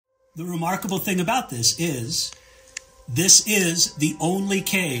The remarkable thing about this is the only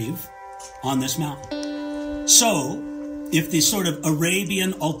cave on this mountain. So, if the sort of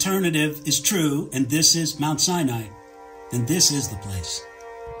Arabian alternative is true, and this is Mount Sinai, then this is the place.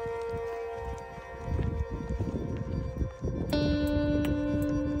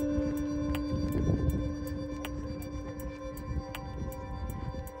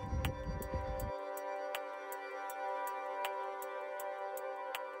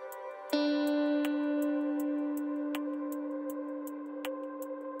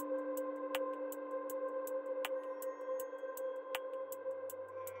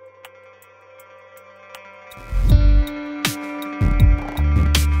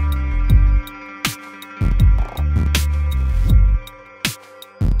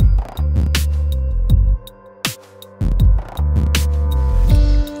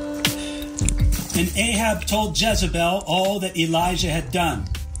 And Ahab told Jezebel all that Elijah had done,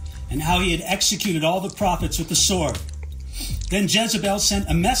 and how he had executed all the prophets with the sword. Then Jezebel sent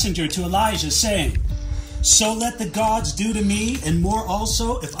a messenger to Elijah, saying, "So let the gods do to me, and more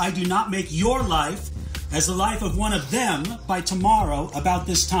also, if I do not make your life as the life of one of them by tomorrow about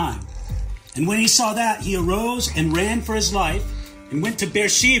this time." And when he saw that, he arose and ran for his life, and went to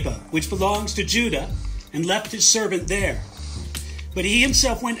Beersheba, which belongs to Judah, and left his servant there. But he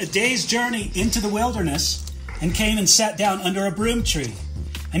himself went a day's journey into the wilderness, and came and sat down under a broom tree.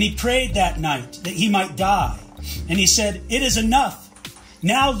 And he prayed that night that he might die. And he said, "It is enough.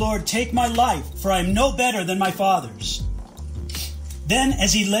 Now, Lord, take my life, for I am no better than my fathers." Then,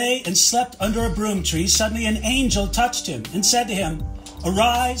 as he lay and slept under a broom tree, suddenly an angel touched him and said to him,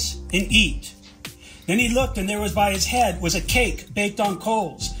 "Arise and eat." Then he looked, and there was by his head was a cake baked on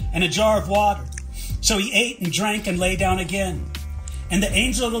coals and a jar of water. So he ate and drank and lay down again. And the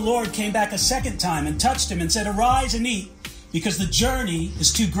angel of the Lord came back a second time and touched him and said, "Arise and eat, because the journey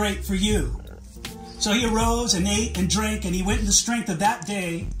is too great for you." So he arose and ate and drank, and he went in the strength of that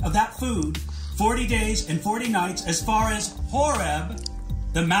day, of that food, 40 days and 40 nights, as far as Horeb,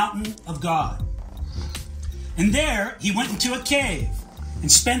 the mountain of God. And there he went into a cave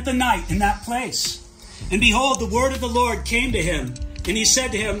and spent the night in that place. And behold, the word of the Lord came to him, and he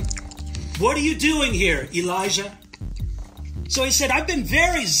said to him, "What are you doing here, Elijah?" So he said, "I've been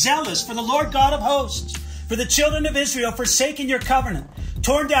very zealous for the Lord God of hosts, for the children of Israel, forsaking your covenant,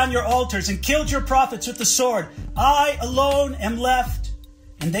 torn down your altars, and killed your prophets with the sword. I alone am left,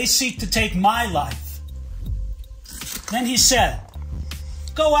 and they seek to take my life." Then he said,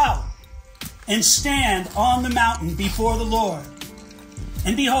 "Go out and stand on the mountain before the Lord."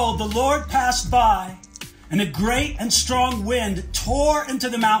 And behold, the Lord passed by, and a great and strong wind tore into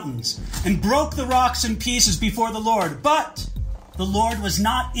the mountains and broke the rocks in pieces before the Lord. But the Lord was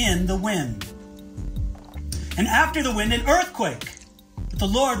not in the wind. And after the wind, an earthquake. But the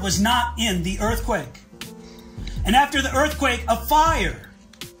Lord was not in the earthquake. And after the earthquake, a fire.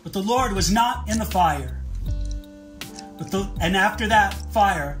 But the Lord was not in the fire. And after that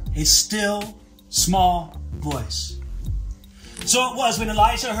fire, a still, small voice. So it was when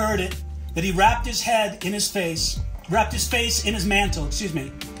Elisha heard it, that he wrapped his face in his mantle,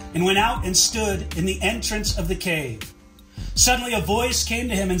 and went out and stood in the entrance of the cave. Suddenly a voice came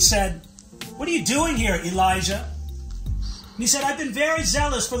to him and said, "What are you doing here, Elijah?" And he said, "I've been very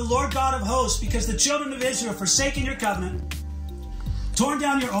zealous for the Lord God of hosts, because the children of Israel, forsaking your covenant, torn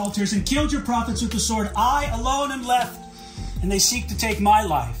down your altars, and killed your prophets with the sword. I alone am left, and they seek to take my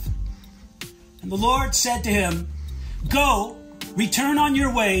life." And the Lord said to him, "Go, return on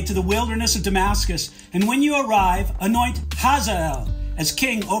your way to the wilderness of Damascus, and when you arrive, anoint Hazael as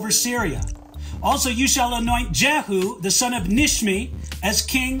king over Syria. Also you shall anoint Jehu, the son of Nishmi, as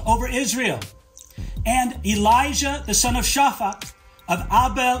king over Israel. And Elijah, the son of Shaphat, of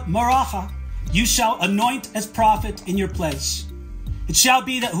Abel-Maracha, you shall anoint as prophet in your place. It shall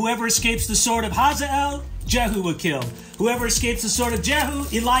be that whoever escapes the sword of Hazael, Jehu will kill. Whoever escapes the sword of Jehu,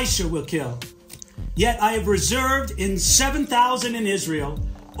 Elisha will kill. Yet I have reserved in 7,000 in Israel,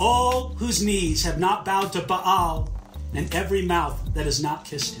 all whose knees have not bowed to Baal, and every mouth that has not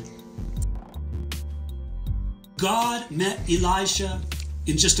kissed him." God met Elisha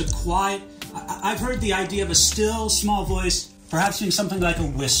in just a quiet, I've heard the idea of a still, small voice, perhaps being something like a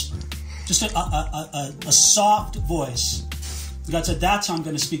whisper, just a soft voice. God said, "That's how I'm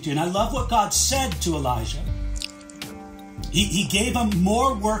going to speak to you." And I love what God said to Elijah. He gave him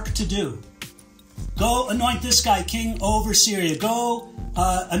more work to do. Go anoint this guy king over Syria. Go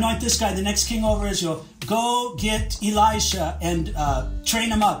anoint this guy the next king over Israel. Go get Elisha and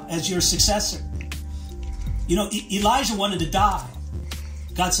train him up as your successor. You know, Elijah wanted to die.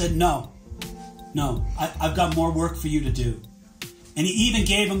 God said, no, I've got more work for you to do. And he even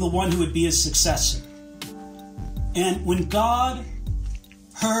gave him the one who would be his successor. And when God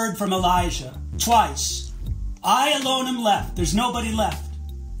heard from Elijah twice, I alone am left. There's nobody left.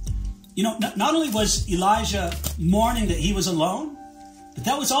 You know, not only was Elijah mourning that he was alone, but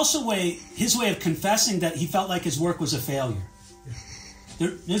that was also his way of confessing that he felt like his work was a failure.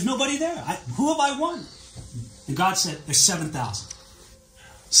 There's nobody there. Who have I won? And God said, there's 7,000.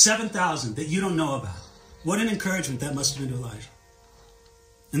 7,000 that you don't know about. What an encouragement that must have been to Elijah.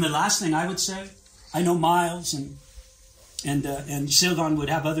 And the last thing I would say, I know Miles and Silvan would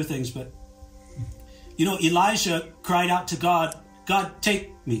have other things, but you know, Elijah cried out to God, God,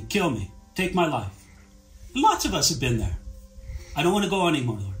 take me, kill me, take my life. Lots of us have been there. I don't want to go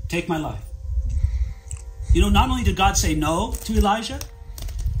anymore, Lord. Take my life. You know, not only did God say no to Elijah,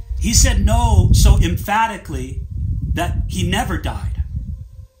 he said no so emphatically that he never died.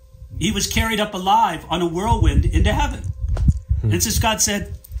 He was carried up alive on a whirlwind into heaven. And since God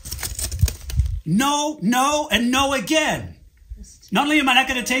said, no, no, and no again. Not only am I not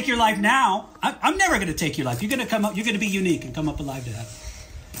going to take your life now, I'm never going to take your life. You're going to come up, you're going to be unique and come up alive to heaven.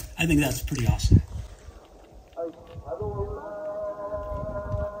 I think that's pretty awesome.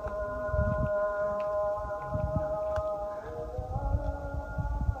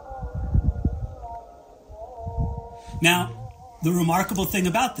 Now, the remarkable thing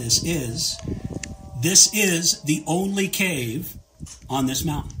about this is the only cave on this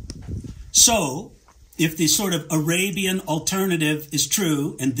mountain. So, if the sort of Arabian alternative is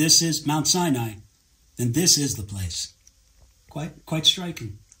true, and this is Mount Sinai, then this is the place. Quite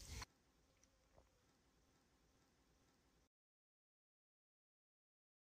striking.